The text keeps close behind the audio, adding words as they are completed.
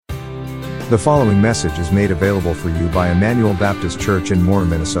The following message is made available for you by Emmanuel Baptist Church in Moore,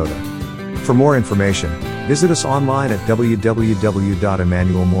 Minnesota. For more information, visit us online at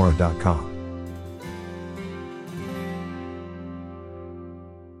www.emmanuelmoore.com.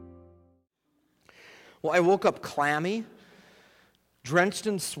 Well, I woke up clammy, drenched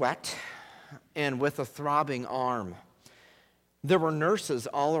in sweat, and with a throbbing arm. There were nurses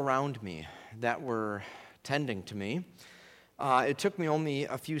all around me that were tending to me. It took me only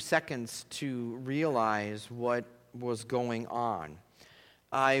a few seconds to realize what was going on.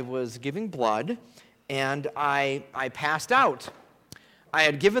 I was giving blood, and I passed out. I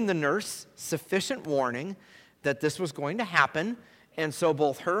had given the nurse sufficient warning that this was going to happen, and so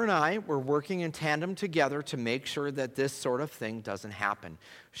both her and I were working in tandem together to make sure that this sort of thing doesn't happen.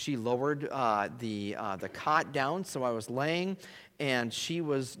 She lowered the cot down, so I was laying, and she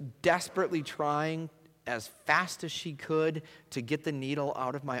was desperately trying as fast as she could to get the needle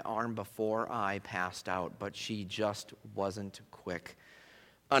out of my arm before I passed out, but she just wasn't quick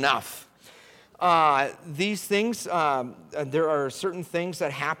enough. These things, there are certain things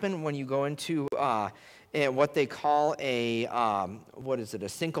that happen when you go into what they call a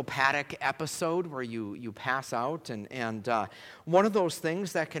syncopatic episode where you pass out. And one of those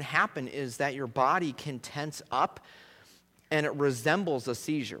things that can happen is that your body can tense up and it resembles a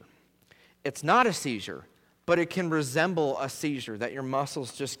seizure. It's not a seizure, but it can resemble a seizure, that your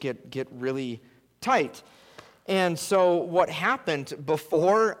muscles just get really tight. And so what happened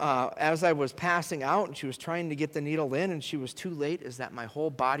before, as I was passing out and she was trying to get the needle in and she was too late, is that my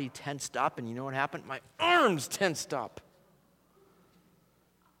whole body tensed up, and you know what happened? My arms tensed up.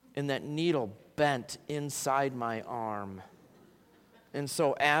 And that needle bent inside my arm. And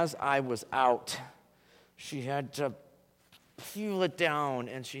so as I was out, she had to peel it down,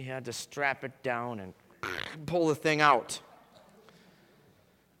 and she had to strap it down and pull the thing out.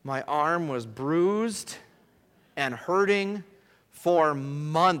 My arm was bruised and hurting for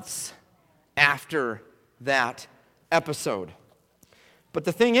months after that episode. But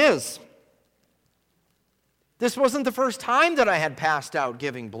the thing is, this wasn't the first time that I had passed out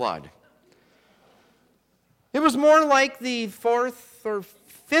giving blood. It was more like the fourth or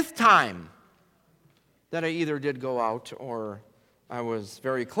fifth time that I either did go out or I was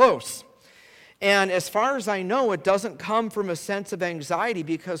very close. And as far as I know, it doesn't come from a sense of anxiety,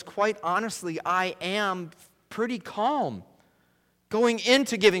 because quite honestly, I am pretty calm going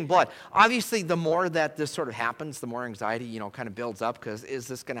into giving blood. Obviously, the more that this sort of happens, the more anxiety, kind of builds up, because is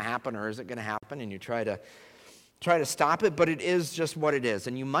this going to happen or is it going to happen? And you try to stop it, but it is just what it is.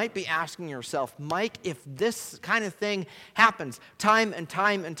 And you might be asking yourself, Mike, if this kind of thing happens time and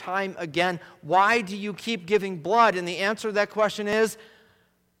time and time again, why do you keep giving blood? And the answer to that question is,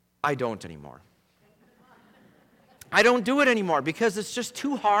 I don't anymore. I don't do it anymore because it's just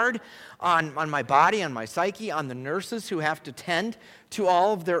too hard on my body, on my psyche, on the nurses who have to tend to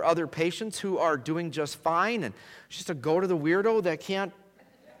all of their other patients who are doing just fine. And just to go to the weirdo that can't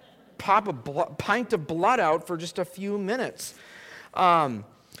pop a pint of blood out for just a few minutes. And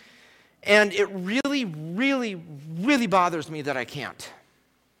it really, really, really bothers me that I can't.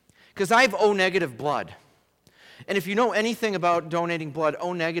 Because I have O-negative blood. And if you know anything about donating blood,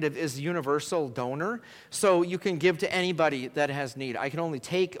 O-negative is universal donor, so you can give to anybody that has need. I can only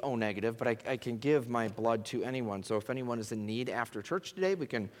take O-negative, but I can give my blood to anyone. So if anyone is in need after church today, we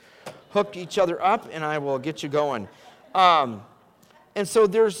can hook each other up, and I will get you going. And so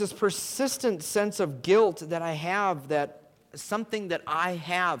there's this persistent sense of guilt that I have, that something that I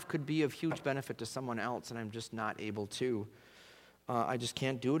have could be of huge benefit to someone else, and I'm just not able to. I just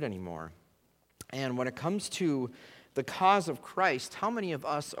can't do it anymore. And when it comes to the cause of Christ, how many of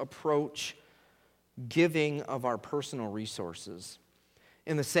us approach giving of our personal resources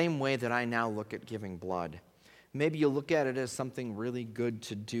in the same way that I now look at giving blood? Maybe you look at it as something really good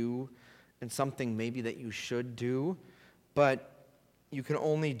to do and something maybe that you should do, but you can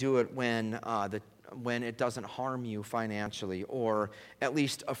only do it when it doesn't harm you financially, or at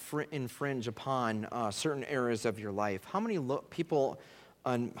least infringe upon certain areas of your life. How many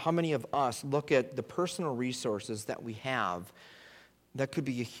of us look at the personal resources that we have that could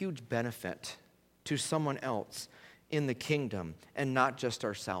be a huge benefit to someone else in the kingdom and not just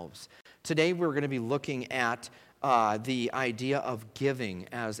ourselves? Today we're going to be looking at the idea of giving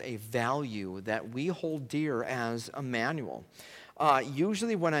as a value that we hold dear as Emmanuel.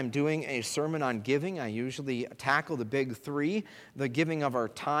 Usually when I'm doing a sermon on giving, I usually tackle the big three: the giving of our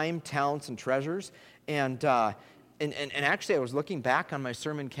time, talents, and treasures. And actually, I was looking back on my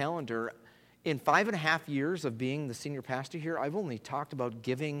sermon calendar. In 5.5 years of being the senior pastor here, I've only talked about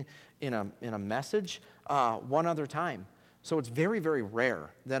giving in a message one other time. So it's very, very rare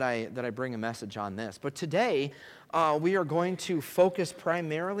that I bring a message on this. But today, we are going to focus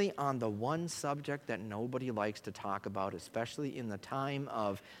primarily on the one subject that nobody likes to talk about, especially in the time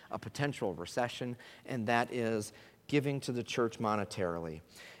of a potential recession, and that is giving to the church monetarily.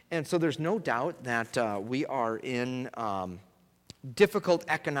 And so there's no doubt that we are in difficult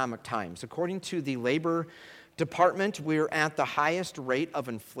economic times. According to the Labor Department, we're at the highest rate of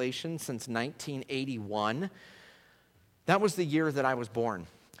inflation since 1981. That was the year that I was born.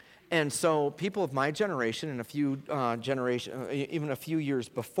 And so people of my generation and a few even a few years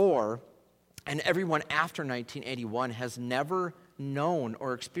before, and everyone after 1981 has never known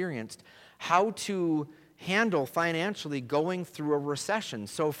or experienced how to handle financially going through a recession.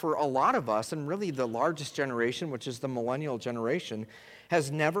 So for a lot of us, and really the largest generation, which is the millennial generation,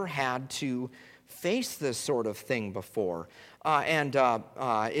 has never had to face this sort of thing before.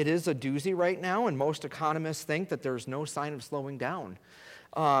 It is a doozy right now, and most economists think that there's no sign of slowing down.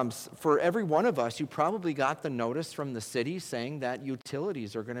 For every one of us, you probably got the notice from the city saying that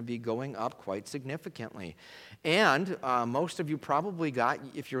utilities are going to be going up quite significantly. And most of you probably got,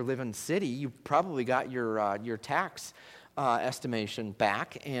 if you live in city, you probably got your tax estimation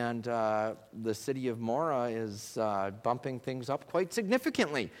back, and the city of Mora is bumping things up quite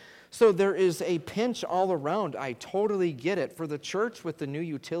significantly. So there is a pinch all around. I totally get it. For the church with the new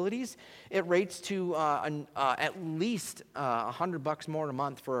utilities, it rates to at least $100 more a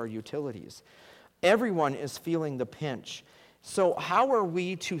month for our utilities. Everyone is feeling the pinch. So how are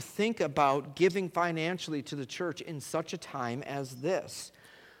we to think about giving financially to the church in such a time as this?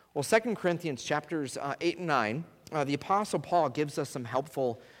 Well, 2 Corinthians chapters 8 and 9, the Apostle Paul gives us some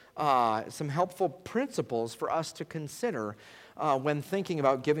helpful principles for us to consider when thinking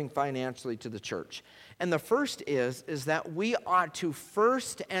about giving financially to the church. And the first is that we ought to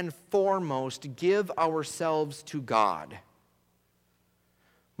first and foremost give ourselves to God.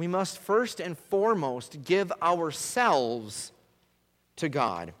 We must first and foremost give ourselves to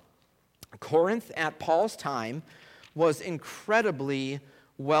God. Corinth at Paul's time was incredibly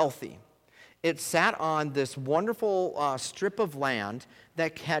wealthy. It sat on this wonderful strip of land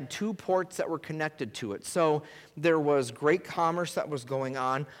that had two ports that were connected to it. So there was great commerce that was going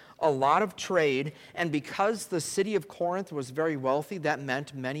on, a lot of trade, and because the city of Corinth was very wealthy, that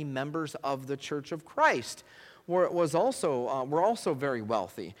meant many members of the Church of Christ were also very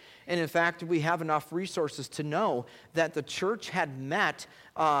wealthy. And in fact, we have enough resources to know that the church had met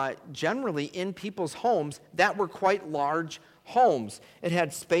generally in people's homes that were quite large homes. It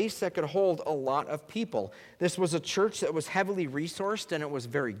had space that could hold a lot of people. This was a church that was heavily resourced, and it was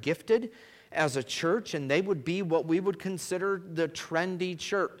very gifted as a church, and they would be what we would consider the trendy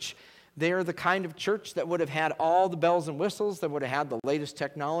church. They're the kind of church that would have had all the bells and whistles, that would have had the latest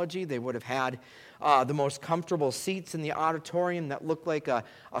technology, they would have had the most comfortable seats in the auditorium that looked like a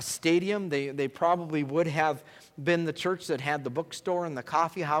stadium. They probably would have been the church that had the bookstore and the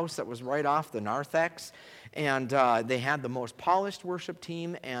coffee house that was right off the narthex. And they had the most polished worship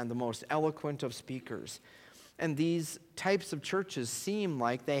team and the most eloquent of speakers. And these types of churches seem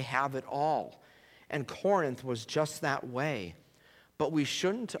like they have it all. And Corinth was just that way. But we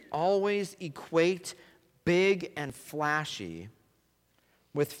shouldn't always equate big and flashy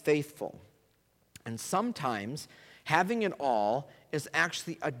with faithful. And sometimes having it all is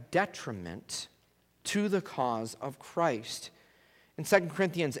actually a detriment to the cause of Christ. In 2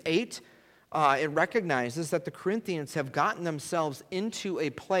 Corinthians 8, it recognizes that the Corinthians have gotten themselves into a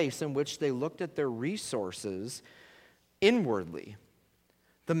place in which they looked at their resources inwardly.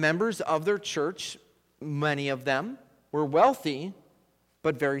 The members of their church, many of them, were wealthy,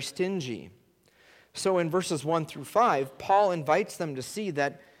 but very stingy. So in verses 1 through 5, Paul invites them to see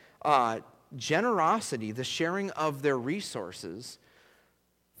that generosity, the sharing of their resources,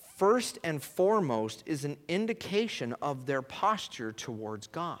 first and foremost is an indication of their posture towards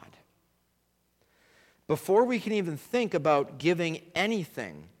God. Before we can even think about giving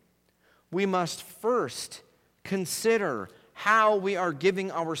anything, we must first consider how we are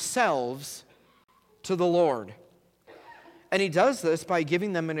giving ourselves to the Lord. And he does this by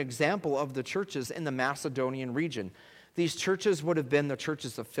giving them an example of the churches in the Macedonian region. These churches would have been the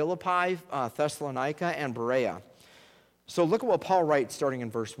churches of Philippi, Thessalonica, and Berea. So look at what Paul writes starting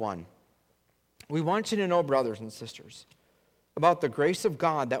in verse 1. We want you to know, brothers and sisters, about the grace of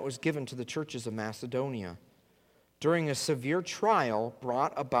God that was given to the churches of Macedonia. During a severe trial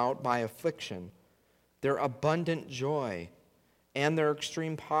brought about by affliction, their abundant joy and their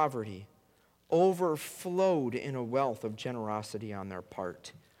extreme poverty overflowed in a wealth of generosity on their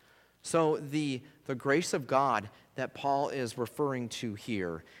part. So the grace of God that Paul is referring to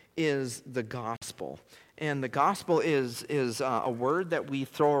here is the gospel. And the gospel is a word that we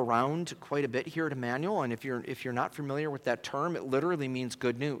throw around quite a bit here at Emmanuel. And if you're not familiar with that term, it literally means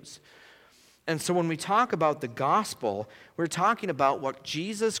good news. And so when we talk about the gospel, we're talking about what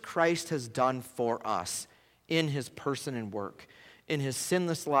Jesus Christ has done for us in his person and work, in his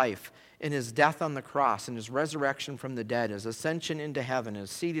sinless life, in his death on the cross, in his resurrection from the dead, his ascension into heaven,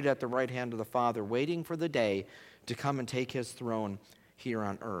 is seated at the right hand of the Father, waiting for the day to come and take his throne here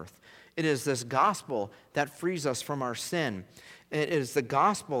on earth. It is this gospel that frees us from our sin. It is the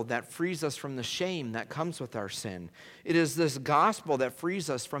gospel that frees us from the shame that comes with our sin. It is this gospel that frees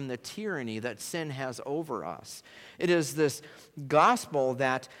us from the tyranny that sin has over us. It is this gospel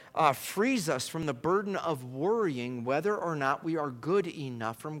that frees us from the burden of worrying whether or not we are good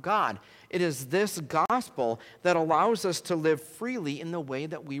enough from God. It is this gospel that allows us to live freely in the way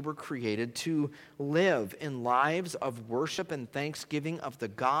that we were created to live, in lives of worship and thanksgiving of the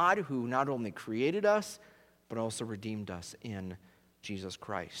God who not only created us, but also redeemed us in Jesus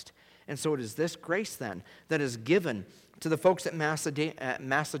Christ. And so it is this grace then that is given to the folks at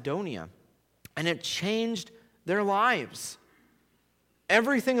Macedonia, and it changed their lives.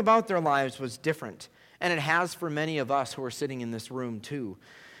 Everything about their lives was different, and it has for many of us who are sitting in this room too.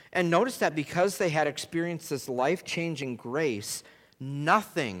 And notice that because they had experienced this life-changing grace,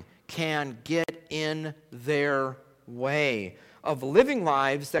 nothing can get in their way of living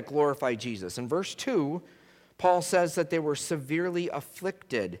lives that glorify Jesus. In verse 2, Paul says that they were severely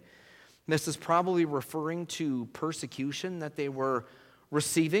afflicted. This is probably referring to persecution that they were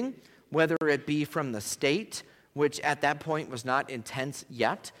receiving, whether it be from the state, which at that point was not intense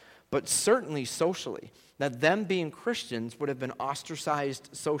yet, but certainly socially. That them being Christians would have been ostracized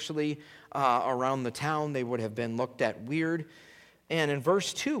socially around the town. They would have been looked at weird. And in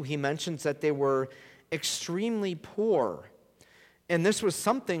verse 2, he mentions that they were extremely poor. And this was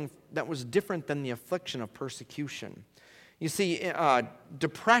something that was different than the affliction of persecution. You see,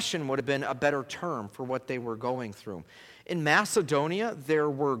 depression would have been a better term for what they were going through. In Macedonia, there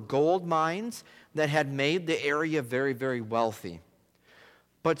were gold mines that had made the area very, very wealthy.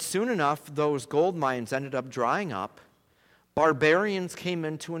 But soon enough, those gold mines ended up drying up. Barbarians came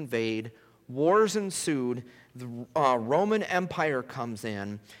in to invade. Wars ensued. The Roman Empire comes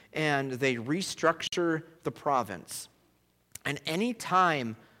in, and they restructure the province. And any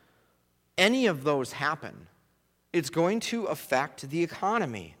time any of those happen, it's going to affect the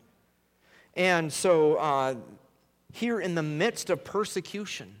economy. And so here in the midst of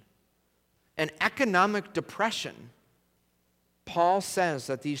persecution and economic depression, Paul says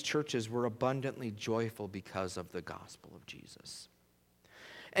that these churches were abundantly joyful because of the gospel of Jesus.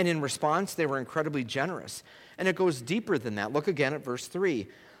 And in response, they were incredibly generous. And it goes deeper than that. Look again at verse 3.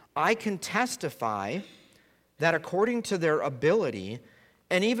 I can testify that according to their ability,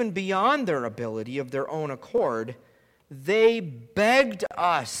 and even beyond their ability of their own accord, they begged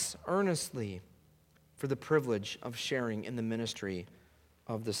us earnestly for the privilege of sharing in the ministry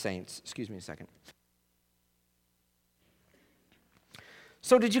of the saints. Excuse me a second.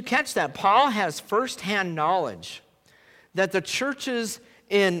 So did you catch that? Paul has firsthand knowledge that the churches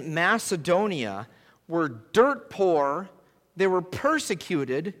in Macedonia were dirt poor, they were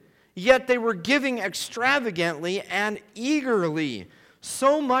persecuted, yet they were giving extravagantly and eagerly,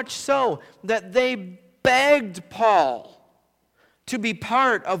 so much so that they begged Paul to be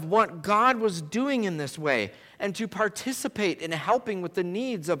part of what God was doing in this way and to participate in helping with the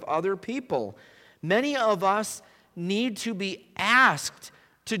needs of other people. Many of us need to be asked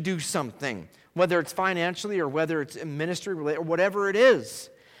to do something, whether it's financially or whether it's in ministry or whatever it is.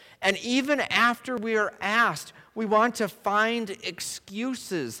 And even after we are asked, we want to find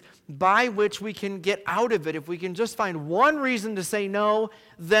excuses by which we can get out of it. If we can just find one reason to say no,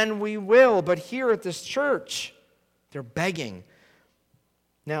 then we will. But here at this church, they're begging.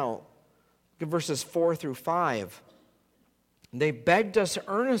 Now, look at verses 4 through 5. They begged us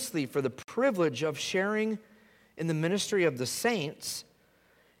earnestly for the privilege of sharing in the ministry of the saints,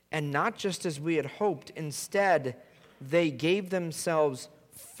 and not just as we had hoped. Instead, they gave themselves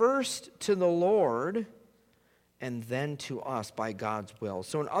first to the Lord and then to us by God's will.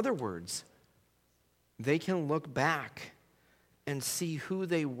 So in other words, they can look back and see who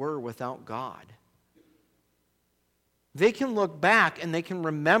they were without God. They can look back and they can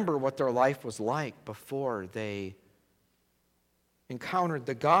remember what their life was like before they encountered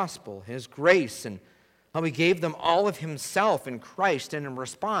the gospel, His grace, and how He gave them all of Himself in Christ. And in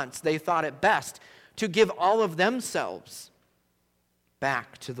response, they thought it best to give all of themselves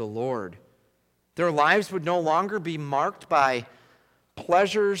back to the Lord. Their lives would no longer be marked by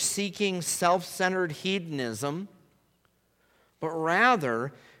pleasure-seeking, self-centered hedonism, but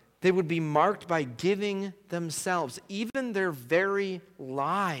rather They would be marked by giving themselves, even their very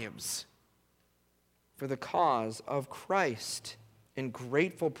lives, for the cause of Christ, in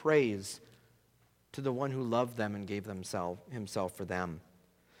grateful praise to the one who loved them and gave himself for them.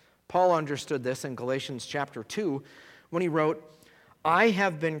 Paul understood this in Galatians chapter 2 when he wrote, I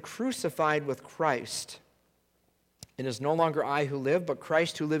have been crucified with Christ. It is no longer I who live, but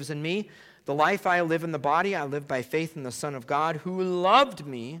Christ who lives in me. The life I live in the body, I live by faith in the Son of God, who loved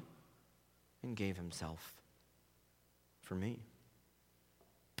me and gave himself for me.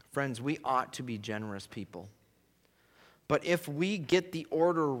 Friends, we ought to be generous people. But if we get the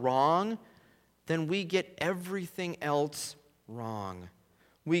order wrong, then we get everything else wrong.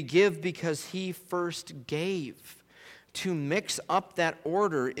 We give because he first gave. To mix up that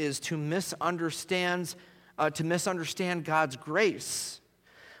order is to misunderstand God's grace.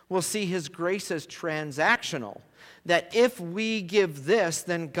 We'll see his grace as transactional. That if we give this,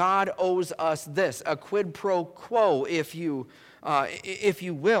 then God owes us this, a quid pro quo, if you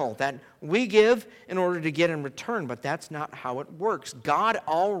will, that we give in order to get in return, but that's not how it works. God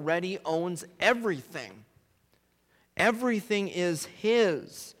already owns everything. Everything is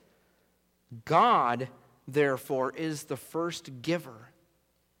his. God, therefore, is the first giver,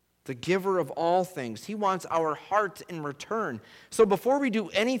 the giver of all things. He wants our hearts in return. So before we do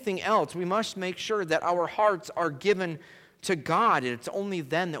anything else, we must make sure that our hearts are given to God. And it's only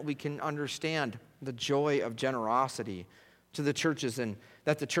then that we can understand the joy of generosity to the churches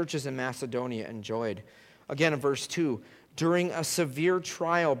that the churches in Macedonia enjoyed. Again, in verse 2, during a severe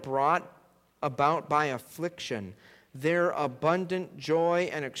trial brought about by affliction, their abundant joy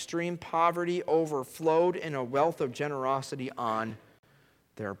and extreme poverty overflowed in a wealth of generosity on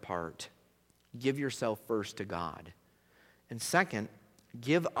their part. Give yourself first to God. And second,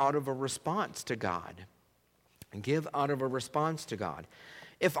 give out of a response to God. Give out of a response to God.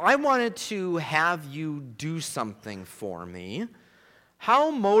 If I wanted to have you do something for me, how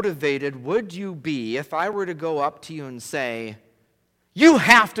motivated would you be if I were to go up to you and say, you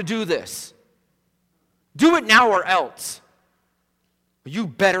have to do this. Do it now or else. You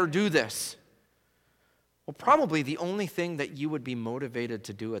better do this. Well, probably the only thing that you would be motivated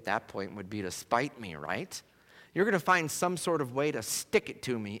to do at that point would be to spite me, right? You're going to find some sort of way to stick it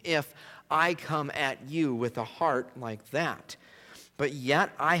to me if I come at you with a heart like that. But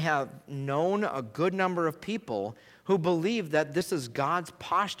yet I have known a good number of people who believe that this is God's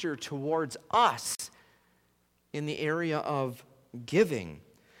posture towards us in the area of giving.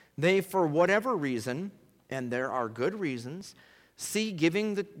 They, for whatever reason, and there are good reasons, see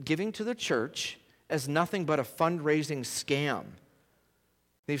giving to the church as nothing but a fundraising scam.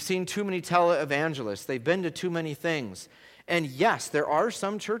 They've seen too many televangelists. They've been to too many things. And yes, there are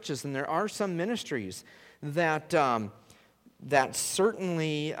some churches and there are some ministries that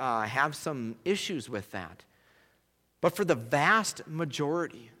certainly have some issues with that. But for the vast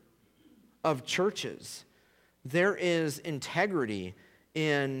majority of churches, there is integrity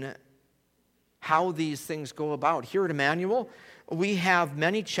in how these things go about. Here at Emmanuel, we have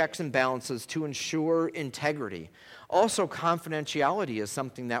many checks and balances to ensure integrity. Also, confidentiality is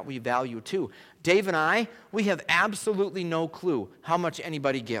something that we value too. Dave and I, we have absolutely no clue how much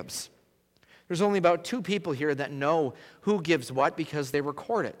anybody gives. There's only about 2 people here that know who gives what because they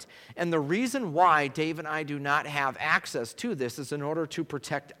record it. And the reason why Dave and I do not have access to this is in order to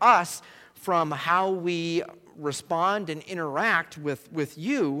protect us from how we respond and interact with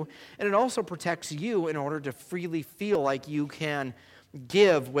you, and it also protects you in order to freely feel like you can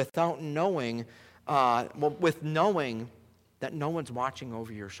give without knowing, with knowing that no one's watching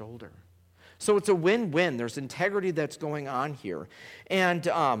over your shoulder. So it's a win-win. There's integrity that's going on here.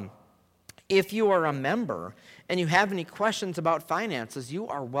 And if you are a member and you have any questions about finances, you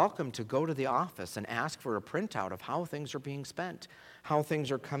are welcome to go to the office and ask for a printout of how things are being spent, how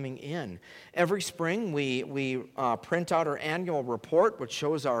things are coming in. Every spring, we print out our annual report, which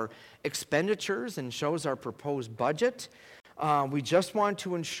shows our expenditures and shows our proposed budget. We just want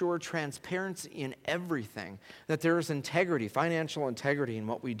to ensure transparency in everything, that there is integrity, financial integrity in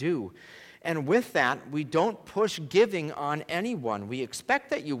what we do. And with that, we don't push giving on anyone. We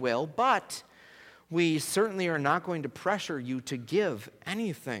expect that you will, but we certainly are not going to pressure you to give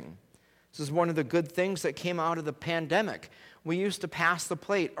anything. This is one of the good things that came out of the pandemic. We used to pass the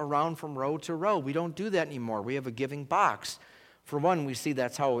plate around from row to row. We don't do that anymore. We have a giving box. For one, we see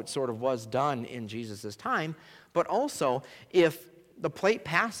that's how it sort of was done in Jesus' time. But also, if the plate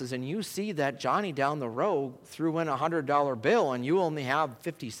passes and you see that Johnny down the row threw in a $100 bill and you only have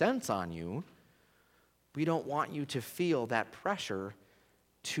 50 cents on you, we don't want you to feel that pressure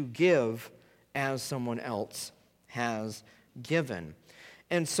to give as someone else has given.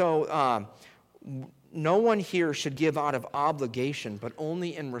 And so no one here should give out of obligation, but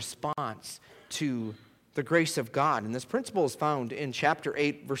only in response to the grace of God. And this principle is found in chapter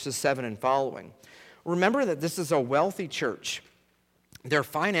 8, verses 7 and following. Remember that this is a wealthy church. They're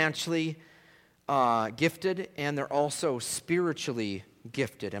financially gifted, and they're also spiritually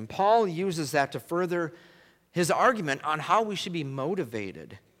gifted. And Paul uses that to further his argument on how we should be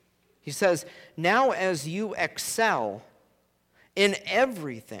motivated. He says, now as you excel in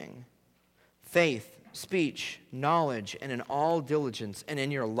everything, faith, speech, knowledge, and in all diligence, and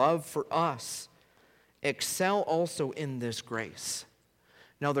in your love for us, excel also in this grace.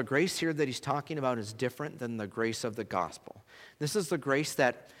 Now, the grace here that he's talking about is different than the grace of the gospel. This is the grace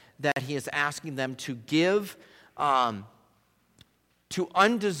that he is asking them to give to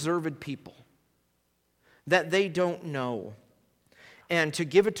undeserved people that they don't know, and to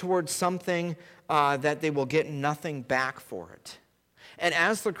give it towards something that they will get nothing back for it. And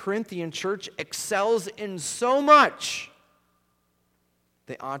as the Corinthian church excels in so much,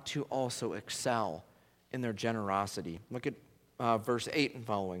 they ought to also excel in their generosity. Look at verse 8 and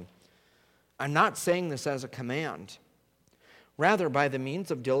following. I'm not saying this as a command. Rather, by the means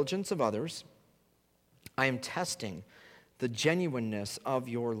of diligence of others, I am testing the genuineness of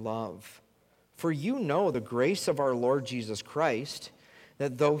your love. For you know the grace of our Lord Jesus Christ,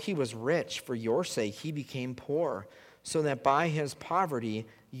 that though he was rich, for your sake he became poor, so that by his poverty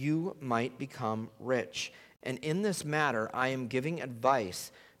you might become rich. And in this matter I am giving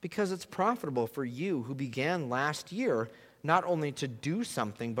advice, because it's profitable for you who began last year not only to do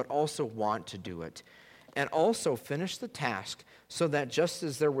something, but also want to do it, and also finish the task, so that just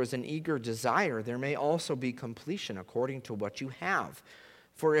as there was an eager desire, there may also be completion according to what you have.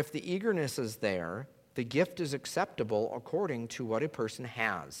 For if the eagerness is there, the gift is acceptable according to what a person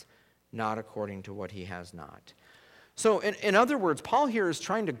has, not according to what he has not. So in other words, Paul here is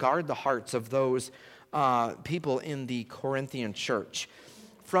trying to guard the hearts of those people in the Corinthian church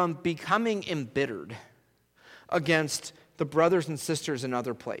from becoming embittered against the brothers and sisters in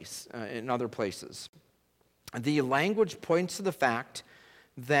other places. The language points to the fact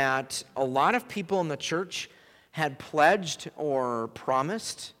that a lot of people in the church had pledged or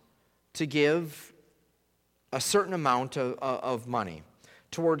promised to give a certain amount of money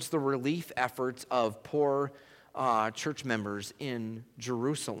towards the relief efforts of poor church members in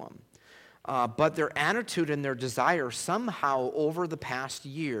Jerusalem. But their attitude and their desire somehow over the past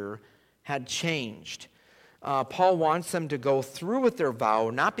year had changed. Paul wants them to go through with their vow,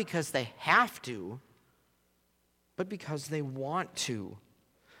 not because they have to, but because they want to.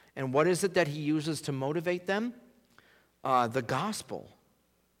 And what is it that he uses to motivate them? The gospel.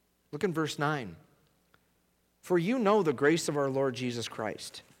 Look in verse 9. For you know the grace of our Lord Jesus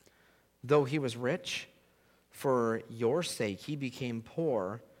Christ. Though he was rich, for your sake he became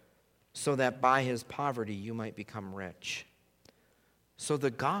poor, so that by his poverty you might become rich. So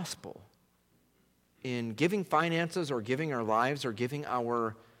the gospel, in giving finances or giving our lives or giving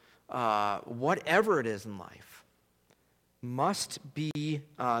our whatever it is in life, must be,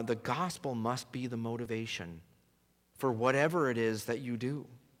 the gospel must be the motivation for whatever it is that you do.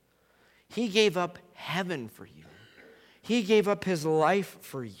 He gave up heaven for you. He gave up his life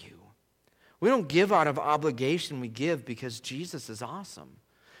for you. We don't give out of obligation, we give because Jesus is awesome.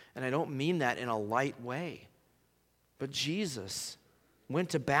 And I don't mean that in a light way. But Jesus went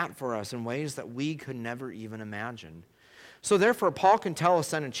to bat for us in ways that we could never even imagine. So therefore, Paul can tell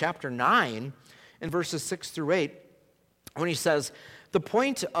us then in chapter 9, in verses 6 through 8, when he says,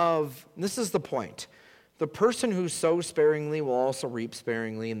 this is the point. The person who sows sparingly will also reap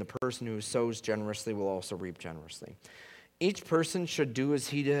sparingly, and the person who sows generously will also reap generously. Each person should do as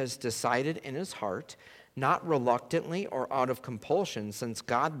he has decided in his heart, not reluctantly or out of compulsion, since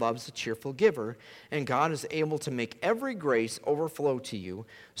God loves a cheerful giver, and God is able to make every grace overflow to you,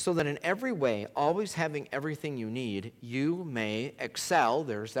 so that in every way, always having everything you need, you may excel,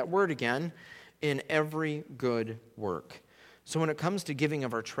 there's that word again, in every good work. So when it comes to giving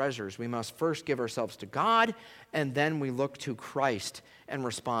of our treasures, we must first give ourselves to God, and then we look to Christ and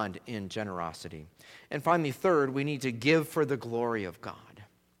respond in generosity. And finally, third, we need to give for the glory of God.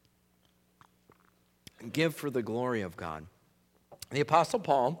 Give for the glory of God. The Apostle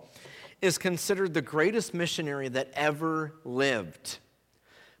Paul is considered the greatest missionary that ever lived,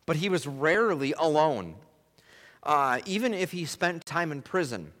 but he was rarely alone. Even if he spent time in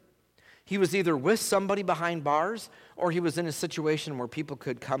prison, he was either with somebody behind bars or he was in a situation where people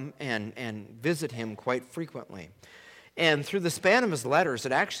could come and visit him quite frequently. And through the span of his letters,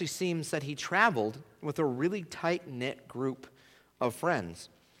 it actually seems that he traveled with a really tight-knit group of friends.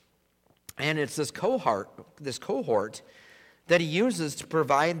 And it's this cohort that he uses to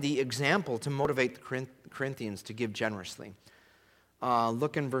provide the example to motivate the Corinthians to give generously.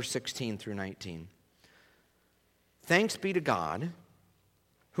 Look in verse 16 through 19. Thanks be to God,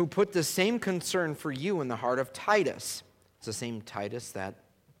 who put the same concern for you in the heart of Titus. It's the same Titus that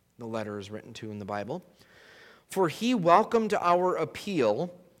the letter is written to in the Bible. For he welcomed our appeal,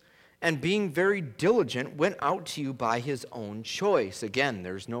 and being very diligent, went out to you by his own choice. Again,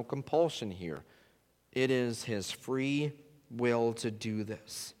 there's no compulsion here. It is his free will to do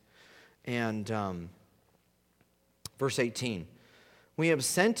this. And verse 18, we have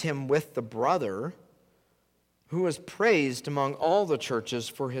sent him with the brother who is praised among all the churches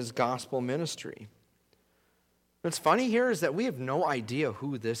for his gospel ministry. What's funny here is that we have no idea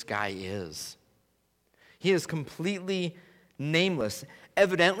who this guy is. He is completely nameless.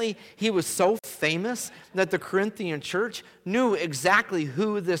 Evidently, he was so famous that the Corinthian church knew exactly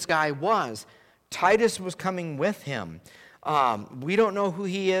who this guy was. Titus was coming with him. We don't know who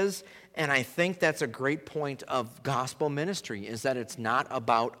he is, and I think that's a great point of gospel ministry, is that it's not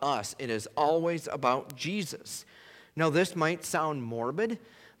about us. It is always about Jesus. Now, this might sound morbid,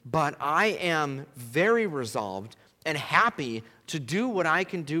 but I am very resolved and happy to do what I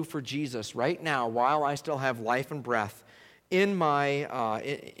can do for Jesus right now while I still have life and breath in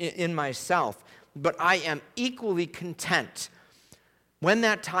myself. But I am equally content when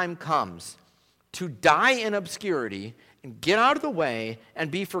that time comes to die in obscurity and get out of the way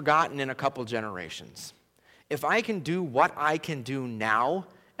and be forgotten in a couple generations. If I can do what I can do now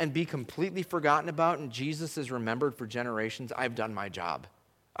and be completely forgotten about and Jesus is remembered for generations, I've done my job.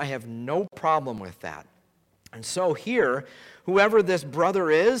 I have no problem with that. And so here, whoever this brother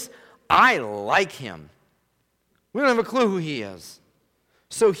is, I like him. We don't have a clue who he is.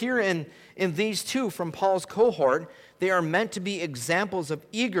 So here in these two from Paul's cohort, they are meant to be examples of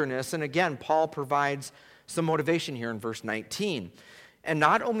eagerness. And again, Paul provides some motivation here in verse 19. And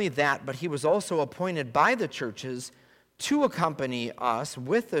not only that, but he was also appointed by the churches to accompany us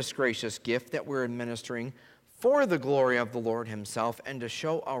with this gracious gift that we're administering for the glory of the Lord himself and to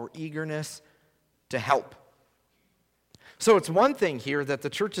show our eagerness to help. So it's one thing here that the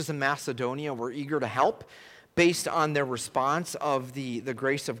churches in Macedonia were eager to help based on their response of the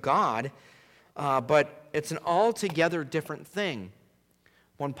grace of God, but it's an altogether different thing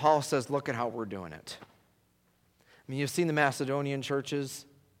when Paul says, look at how we're doing it. I mean, you've seen the Macedonian churches.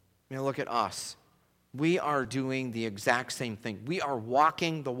 I mean, look at us. We are doing the exact same thing. We are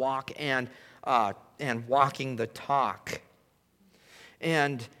walking the walk and walking the talk.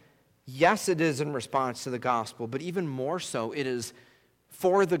 And yes, it is in response to the gospel, but even more so, it is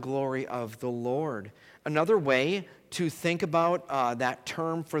for the glory of the Lord. Another way to think about that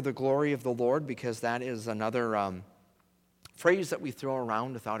term for the glory of the Lord, because that is another phrase that we throw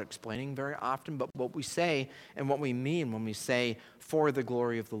around without explaining very often, but what we say and what we mean when we say for the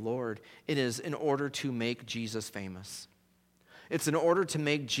glory of the Lord, it is in order to make Jesus famous. It's in order to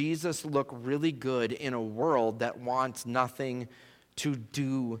make Jesus look really good in a world that wants nothing to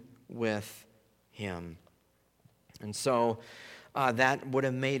do with him. And so that would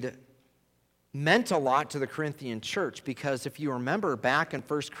have meant a lot to the Corinthian church, because if you remember back in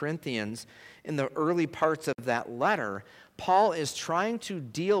 1 Corinthians, in the early parts of that letter, Paul is trying to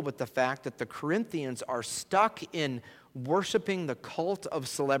deal with the fact that the Corinthians are stuck in worshiping the cult of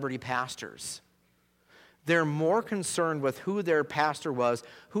celebrity pastors. They're more concerned with who their pastor was,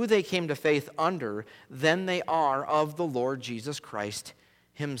 who they came to faith under, than they are of the Lord Jesus Christ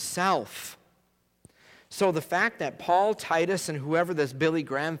himself. So the fact that Paul, Titus, and whoever this Billy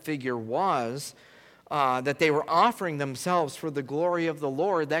Graham figure was, that they were offering themselves for the glory of the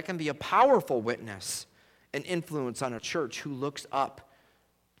Lord, that can be a powerful witness and influence on a church who looks up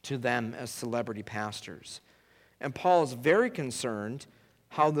to them as celebrity pastors. And Paul is very concerned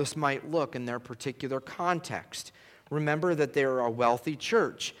how this might look in their particular context. Remember that they are a wealthy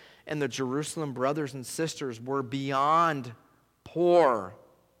church, and the Jerusalem brothers and sisters were beyond poor.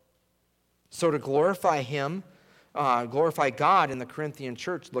 So to glorify him, glorify God in the Corinthian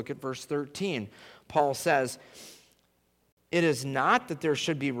church, look at verse 13. Paul says, it is not that there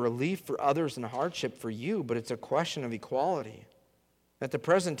should be relief for others and hardship for you, but it's a question of equality. At the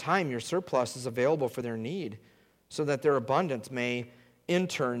present time, your surplus is available for their need, so that their abundance may in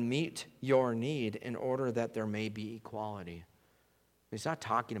turn meet your need in order that there may be equality. He's not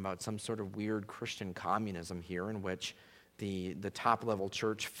talking about some sort of weird Christian communism here in which the top-level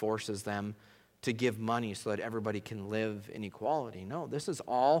church forces them to give money so that everybody can live in equality. No, this is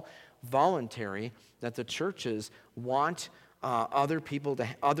all voluntary, that the churches want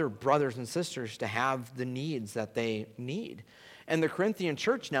other brothers and sisters to have the needs that they need. And the Corinthian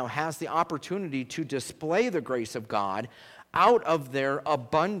church now has the opportunity to display the grace of God out of their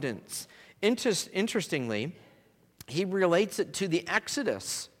abundance. Interestingly, he relates it to the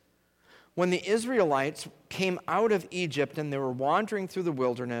Exodus. When the Israelites came out of Egypt and they were wandering through the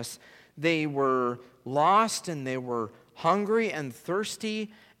wilderness, they were lost and they were hungry and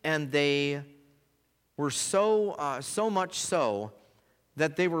thirsty, and they were so much so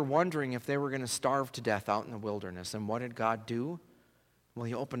that they were wondering if they were going to starve to death out in the wilderness. And what did God do? Well,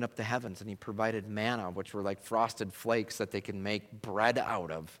 he opened up the heavens and he provided manna, which were like frosted flakes that they could make bread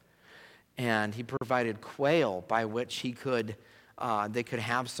out of. And he provided quail by which they could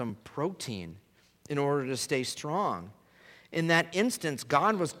have some protein in order to stay strong. In that instance,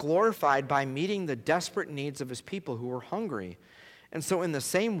 God was glorified by meeting the desperate needs of his people who were hungry. And so in the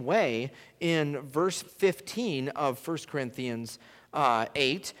same way, in verse 15 of 1 Corinthians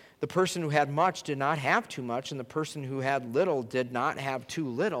 8, the person who had much did not have too much, and the person who had little did not have too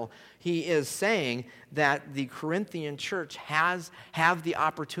little. He is saying that the Corinthian church have the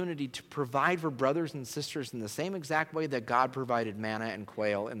opportunity to provide for brothers and sisters in the same exact way that God provided manna and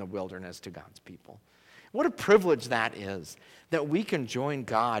quail in the wilderness to God's people. What a privilege that is, that we can join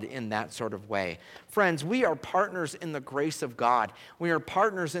God in that sort of way. Friends, we are partners in the grace of God. We are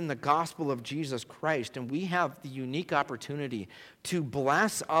partners in the gospel of Jesus Christ, and we have the unique opportunity to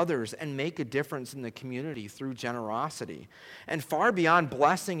bless others and make a difference in the community through generosity. And far beyond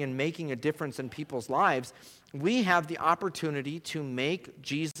blessing and making a difference in people's lives, we have the opportunity to make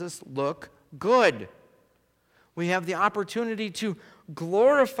Jesus look good. We have the opportunity to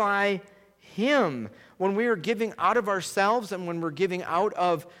glorify him. When we are giving out of ourselves and when we're giving out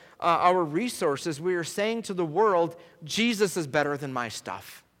of our resources, we are saying to the world, Jesus is better than my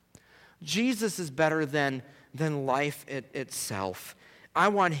stuff. Jesus is better than life itself. I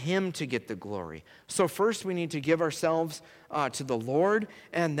want him to get the glory. So first we need to give ourselves to the Lord,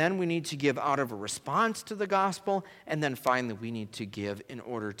 and then we need to give out of a response to the gospel, and then finally we need to give in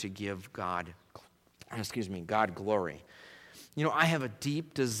order to give God glory. You know, I have a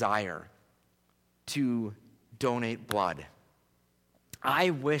deep desire to donate blood. I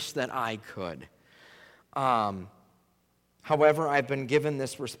wish that I could. However, I've been given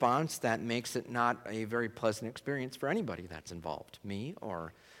this response that makes it not a very pleasant experience for anybody that's involved, me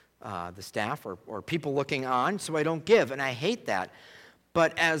or the staff or people looking on, so I don't give, and I hate that.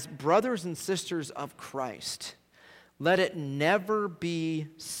 But as brothers and sisters of Christ, let it never be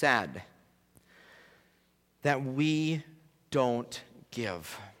said that we don't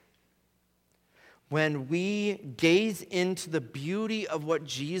give. When we gaze into the beauty of what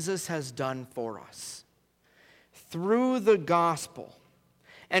Jesus has done for us through the gospel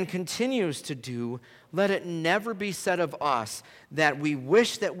and continues to do, let it never be said of us that we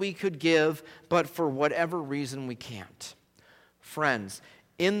wish that we could give, but for whatever reason we can't. Friends,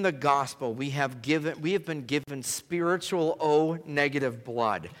 in the gospel, we have been given spiritual O-negative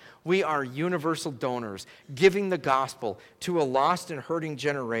blood. We are universal donors, giving the gospel to a lost and hurting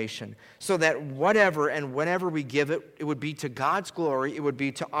generation, so that whatever and whenever we give it, it would be to God's glory, it would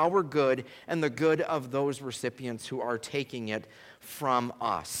be to our good and the good of those recipients who are taking it from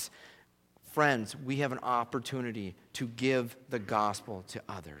us. Friends, we have an opportunity to give the gospel to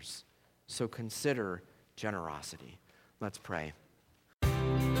others. So consider generosity. Let's pray.